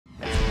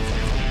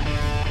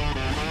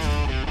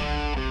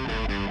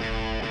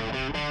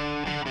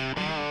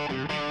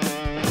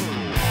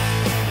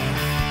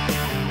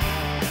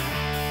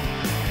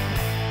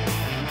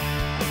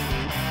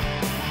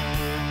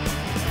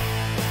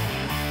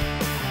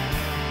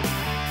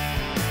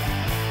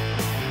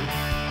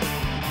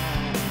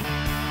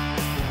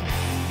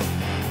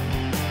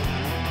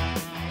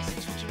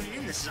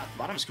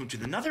Optibotimus coming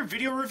to another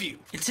video review.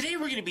 And today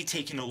we're going to be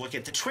taking a look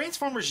at the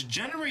Transformers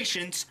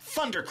Generations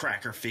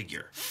Thundercracker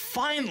figure.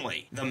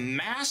 Finally, the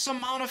mass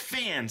amount of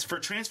fans for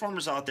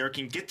Transformers out there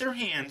can get their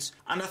hands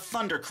on a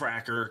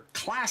Thundercracker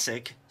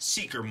Classic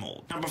Seeker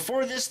mold. Now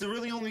before this, the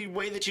really only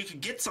way that you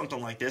could get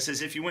something like this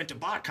is if you went to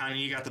BotCon and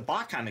you got the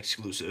BotCon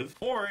exclusive,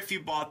 or if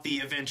you bought the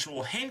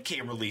eventual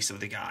Henkei release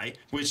of the guy,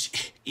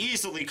 which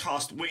easily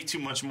cost way too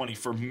much money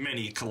for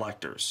many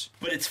collectors.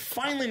 But it's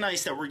finally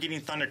nice that we're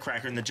getting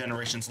Thundercracker in the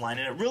Generations line,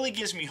 and it really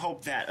gives me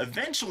hope that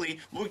eventually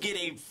we'll get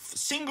a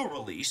single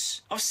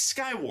release of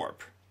Skywarp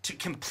to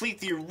complete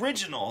the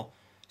original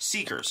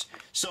Seekers.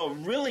 So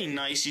really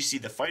nice. You see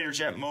the fighter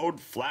jet mode,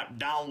 flap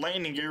down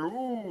landing gear,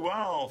 ooh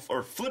wow,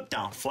 or flip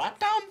down, flap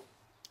down?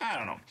 I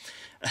don't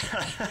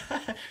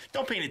know.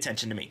 Don't pay any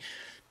attention to me.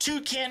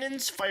 2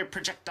 cannons, fire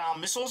projectile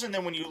missiles, and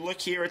then when you look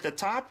here at the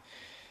top,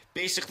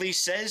 basically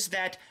says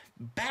that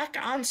back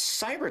on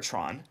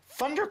Cybertron,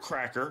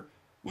 Thundercracker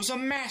was a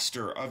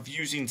master of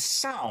using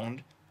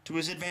sound to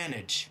his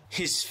advantage.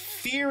 His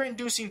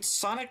fear-inducing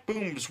sonic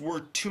booms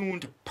were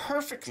tuned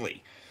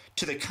perfectly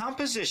to the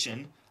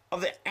composition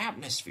of the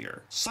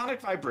atmosphere.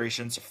 Sonic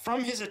vibrations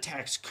from his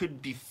attacks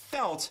could be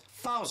felt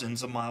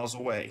thousands of miles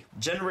away,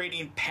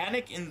 generating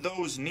panic in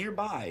those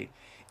nearby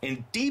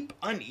and deep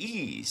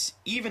unease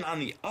even on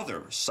the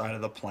other side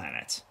of the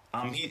planet.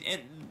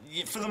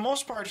 For the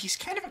most part, he's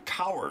kind of a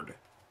coward.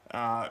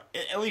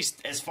 At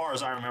least as far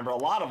as I remember, a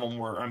lot of them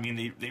were. I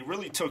mean, they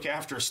really took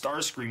after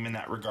Starscream in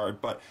that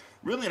regard, but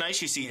really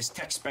nice. You see his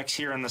tech specs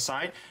here on the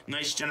side.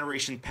 Nice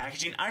Generation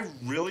packaging. I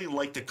really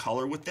like the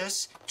color with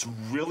this. It's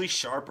really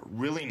sharp,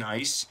 really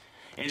nice.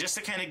 And just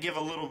to kind of give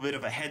a little bit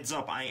of a heads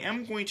up, I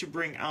am going to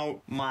bring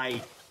out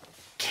my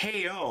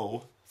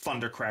KO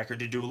Thundercracker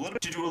to do a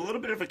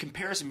little bit of a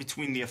comparison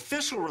between the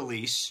official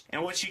release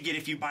and what you get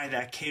if you buy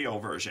that KO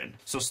version.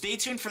 So stay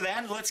tuned for that,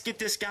 and let's get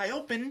this guy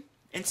open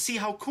and see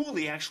how cool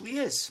he actually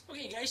is.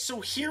 Okay guys,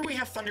 so here we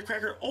have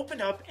Thundercracker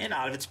opened up and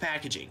out of its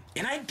packaging.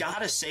 And I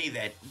gotta say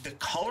that the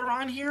color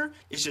on here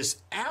is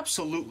just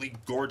absolutely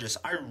gorgeous.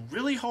 I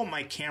really hope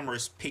my camera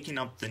is picking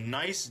up the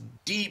nice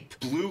deep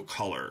blue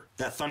color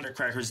that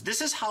Thundercracker is. This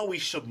is how we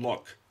should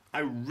look. I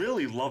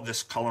really love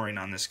this coloring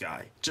on this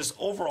guy. Just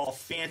overall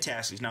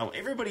fantastic. Now,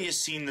 everybody has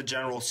seen the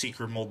General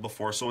Seeker mold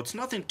before, so it's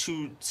nothing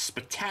too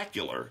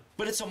spectacular,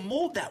 but it's a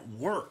mold that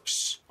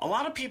works. A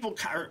lot of people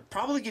are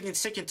probably getting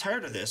sick and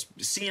tired of this,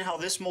 seeing how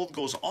this mold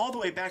goes all the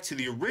way back to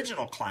the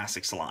original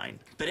Classics line.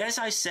 But as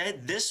I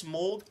said, this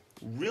mold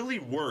really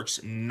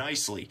works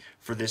nicely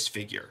for this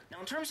figure. Now,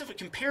 in terms of a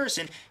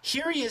comparison,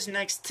 here he is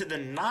next to the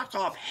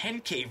knockoff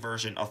Henkei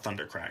version of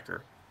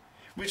Thundercracker,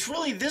 which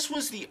really, this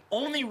was the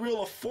only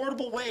real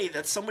affordable way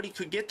that somebody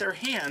could get their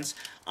hands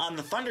on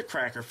the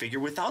Thundercracker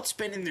figure without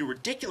spending the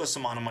ridiculous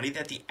amount of money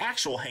that the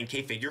actual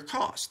Henkei figure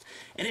cost.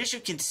 And as you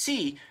can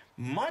see,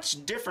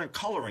 much different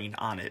coloring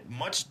on it,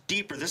 much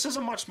deeper. This is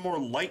a much more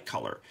light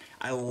color.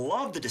 I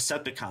love the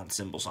Decepticon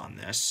symbols on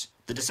this.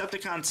 The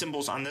Decepticon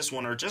symbols on this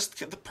one are just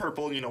the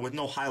purple, you know, with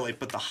no highlight,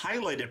 but the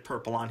highlighted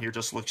purple on here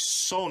just looks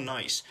so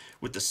nice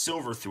with the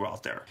silver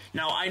throughout there.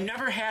 Now, I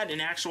never had an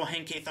actual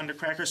Henkei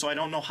Thundercracker, so I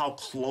don't know how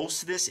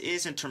close this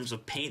is in terms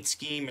of paint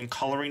scheme and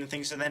coloring and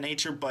things of that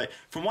nature, but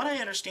from what I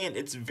understand,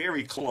 it's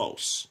very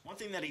close. One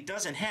thing that he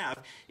doesn't have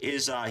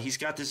is he's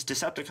got this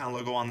Decepticon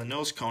logo on the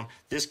nose cone.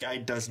 This guy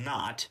does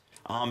not.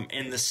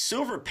 And the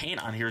silver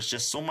paint on here is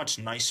just so much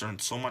nicer and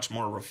so much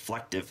more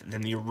reflective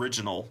than the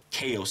original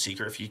KO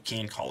Seeker, if you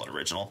can call it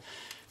original.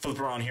 Flip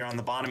around here on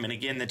the bottom, and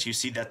again, that you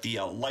see that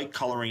the light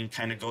coloring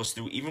kind of goes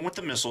through. Even with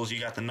the missiles, you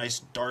got the nice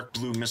dark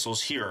blue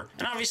missiles here.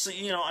 And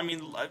obviously, you know, I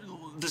mean,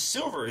 the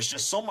silver is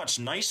just so much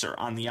nicer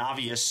on the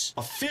obvious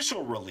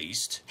official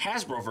released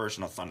Hasbro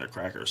version of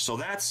Thundercracker. So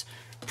that's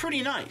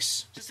pretty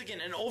nice. Just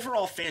again, an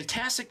overall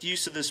fantastic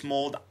use of this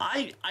mold.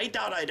 I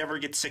doubt I'd ever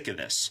get sick of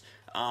this.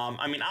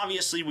 I mean,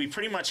 obviously, we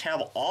pretty much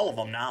have all of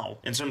them now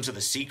in terms of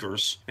the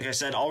Seekers. Like I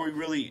said, all we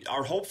really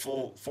are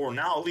hopeful for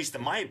now, at least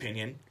in my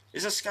opinion,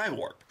 is a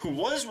Skywarp, who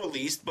was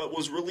released, but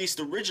was released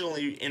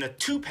originally in a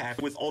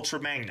 2-pack with Ultra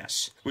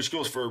Magnus, which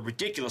goes for a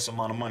ridiculous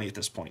amount of money at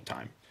this point in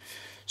time.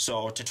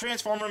 So to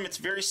transform him, it's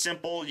very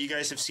simple. You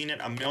guys have seen it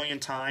a million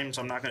times.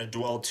 I'm not going to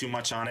dwell too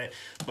much on it,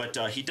 but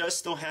he does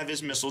still have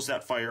his missiles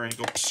that fire and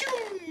go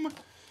pshoom.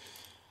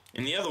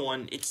 And the other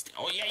one, it's,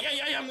 oh yeah,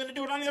 I'm going to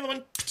do it on the other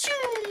one,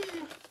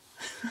 pshoom.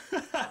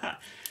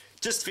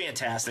 Just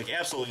fantastic.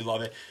 Absolutely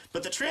love it.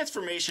 But the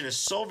transformation is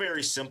so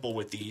very simple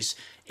with these,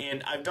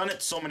 and I've done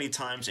it so many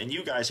times, and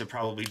you guys have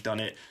probably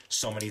done it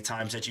so many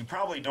times that you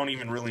probably don't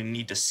even really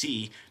need to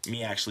see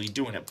me actually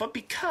doing it. But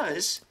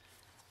because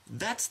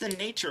that's the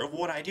nature of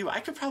what I do,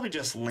 I could probably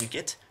just link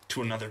it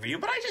to another video,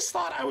 but I just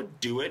thought I would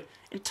do it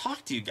and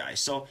talk to you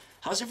guys. So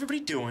how's everybody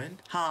doing?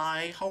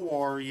 Hi, how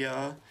are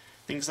ya?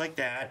 Things like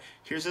that.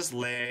 Here's his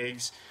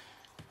legs.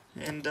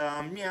 And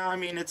yeah, I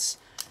mean, it's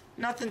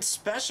nothing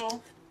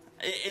special.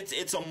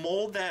 It's a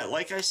mold that,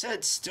 like I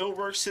said, still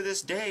works to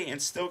this day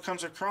and still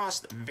comes across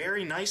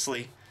very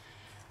nicely.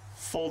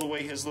 Fold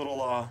away his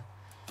little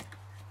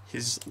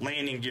his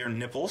landing gear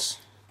nipples.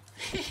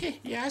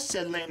 Yeah, I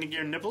said landing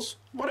gear nipples.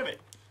 What of it?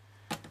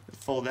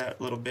 Fold that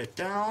a little bit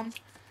down.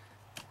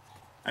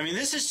 I mean,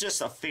 this is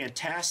just a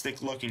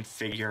fantastic looking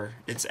figure.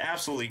 It's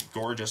absolutely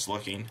gorgeous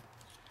looking.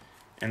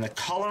 And the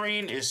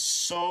coloring is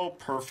so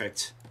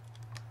perfect.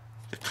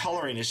 The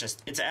coloring is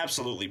just, it's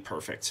absolutely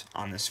perfect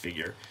on this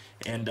figure.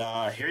 And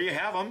here you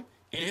have him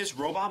in his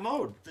robot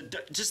mode.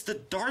 Just the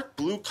dark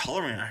blue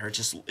coloring on her,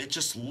 it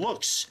just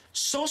looks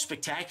so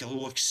spectacular.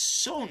 It looks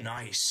so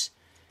nice.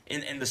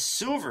 And the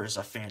silver is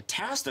a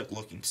fantastic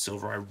looking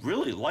silver. I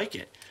really like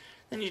it.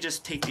 Then you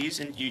just take these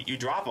and you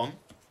drop them.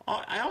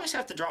 I always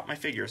have to drop my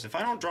figures. If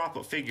I don't drop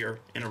a figure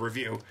in a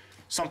review,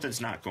 something's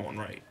not going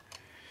right.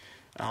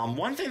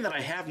 One thing that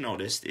I have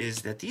noticed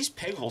is that these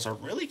peg holes are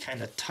really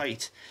kind of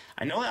tight.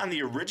 I know that on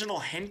the original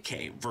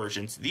Henkei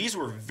versions, these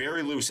were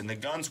very loose and the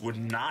guns would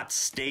not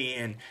stay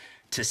in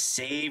to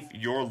save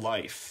your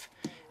life.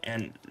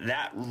 And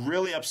that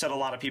really upset a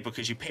lot of people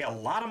because you pay a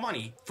lot of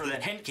money for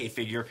that Henkei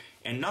figure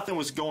and nothing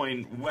was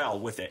going well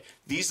with it.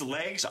 These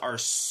legs are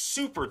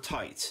super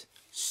tight.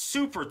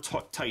 Super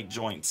tight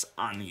joints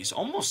on these.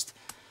 Almost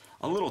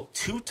a little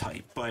too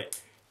tight, but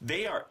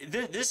they are,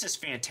 this is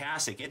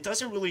fantastic. It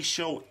doesn't really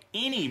show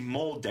any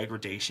mold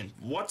degradation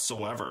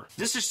whatsoever.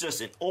 This is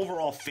just an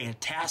overall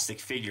fantastic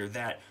figure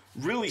that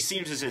really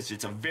seems as if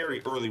it's a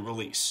very early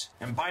release.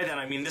 And by that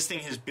I mean this thing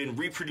has been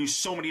reproduced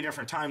so many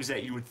different times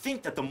that you would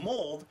think that the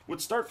mold would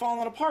start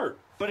falling apart.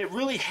 But it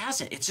really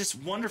hasn't. It's just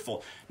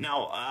wonderful.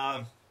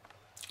 Now,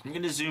 I'm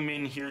going to zoom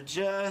in here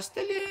just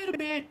a little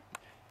bit.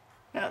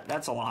 Yeah,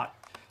 that's a lot.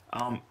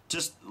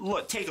 Just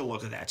look, take a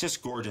look at that.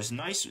 Just gorgeous.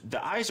 Nice.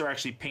 The eyes are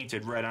actually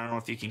painted red. I don't know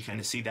if you can kind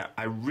of see that.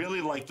 I really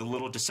like the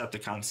little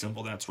Decepticon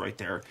symbol that's right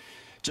there.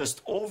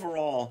 Just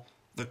overall,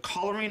 the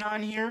coloring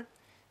on here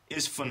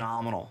is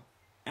phenomenal.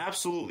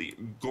 Absolutely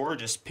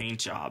gorgeous paint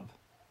job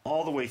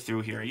all the way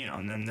through here, you know,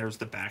 and then there's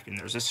the back and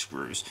there's the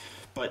screws.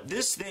 But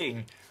this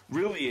thing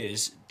really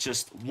is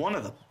just one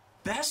of the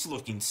best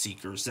looking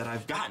Seekers that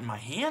I've gotten my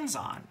hands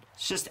on.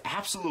 It's just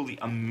absolutely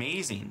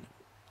amazing.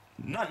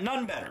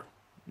 None better.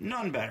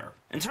 None better.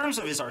 In terms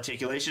of his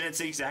articulation, it's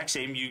the exact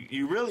same.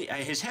 You really,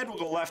 his head will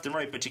go left and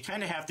right, but you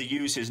kind of have to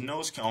use his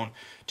nose cone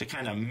to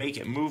kind of make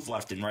it move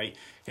left and right.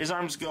 His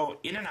arms go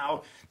in and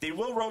out. They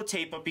will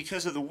rotate, but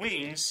because of the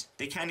wings,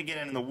 they kind of get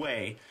in the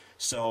way.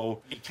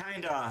 So it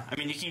kind of, I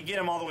mean, you can get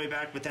him all the way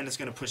back, but then it's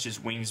going to push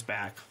his wings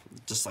back,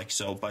 just like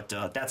so. But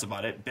that's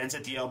about it. Bends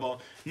at the elbow.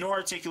 No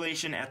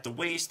articulation at the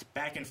waist.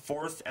 Back and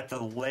forth at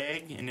the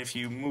leg. And if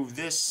you move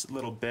this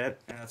little bit,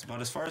 that's about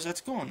as far as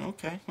that's going.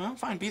 Okay, well,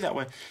 fine, be that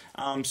way.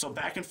 So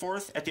back and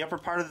forth at the upper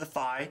part of the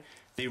thigh.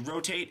 They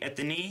rotate at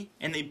the knee,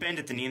 and they bend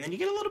at the knee. And then you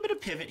get a little bit of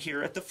pivot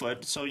here at the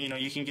foot. So, you know,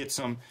 you can get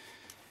some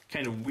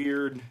kind of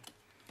weird,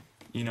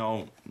 you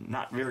know,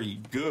 not very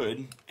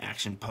good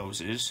action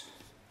poses.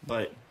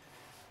 But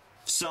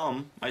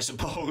some, I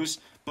suppose,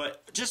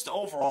 but just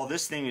overall,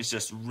 this thing is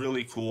just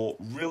really cool,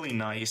 really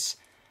nice.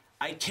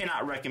 I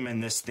cannot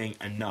recommend this thing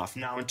enough.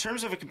 Now, in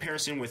terms of a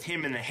comparison with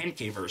him in the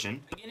Henkei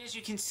version, again, as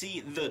you can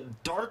see, the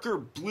darker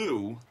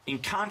blue, in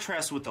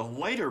contrast with the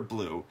lighter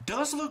blue,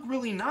 does look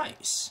really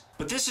nice.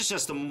 But this is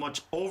just a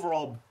much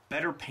overall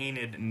better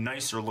painted,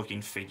 nicer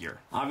looking figure.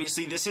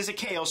 Obviously, this is a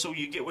KO, so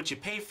you get what you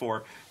pay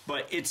for,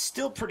 but it's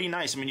still pretty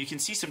nice. I mean, you can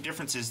see some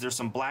differences. There's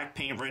some black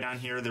paint right on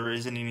here. There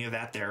isn't any of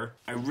that there.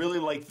 I really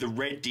like the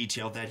red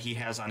detail that he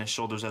has on his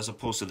shoulders as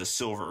opposed to the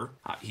silver.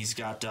 He's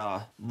got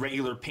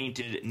regular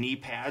painted knee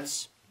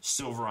pads,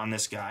 silver on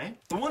this guy.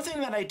 The one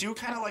thing that I do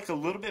kind of like a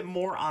little bit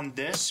more on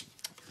this,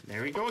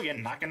 there we go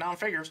again, knocking down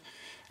figures,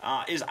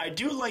 is I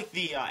do like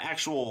the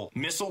actual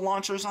missile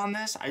launchers on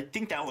this. I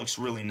think that looks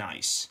really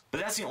nice.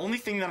 But that's the only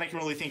thing that I can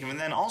really think of. And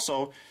then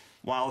also,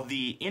 while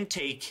the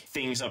intake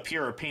things up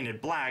here are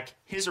painted black,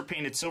 his are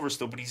painted silver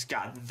still, but he's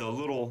got the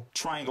little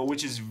triangle,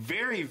 which is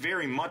very,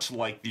 very much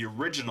like the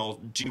original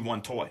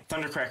G1 toy.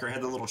 Thundercracker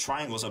had the little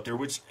triangles up there,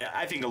 which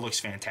I think it looks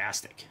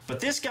fantastic. But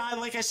this guy,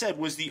 like I said,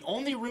 was the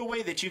only real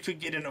way that you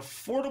could get an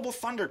affordable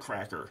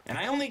Thundercracker. And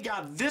I only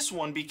got this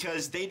one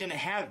because they didn't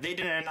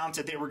announce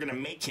that they were going to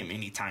make him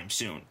anytime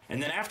soon.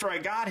 And then after I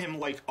got him,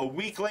 like a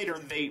week later,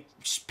 they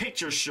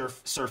picture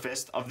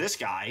surfaced of this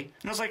guy.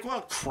 And I was like,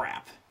 well,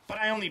 crap. But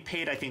I only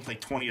paid, I think,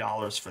 like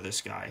 $20 for this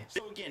guy.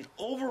 So again,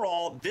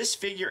 overall, this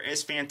figure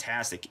is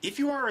fantastic. If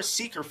you are a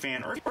Seeker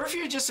fan, or if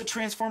you're just a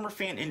Transformer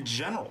fan in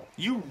general,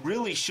 you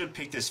really should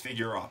pick this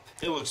figure up.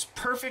 It looks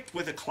perfect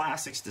with a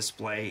Classics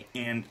display,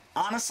 and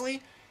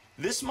honestly,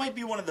 this might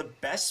be one of the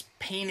best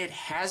painted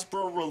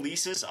Hasbro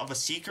releases of a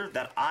Seeker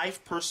that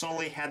I've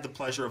personally had the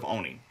pleasure of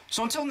owning.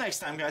 So until next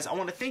time, guys, I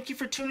want to thank you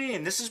for tuning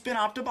in. This has been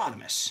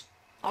Optibotimus.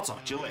 I'll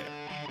talk to you later.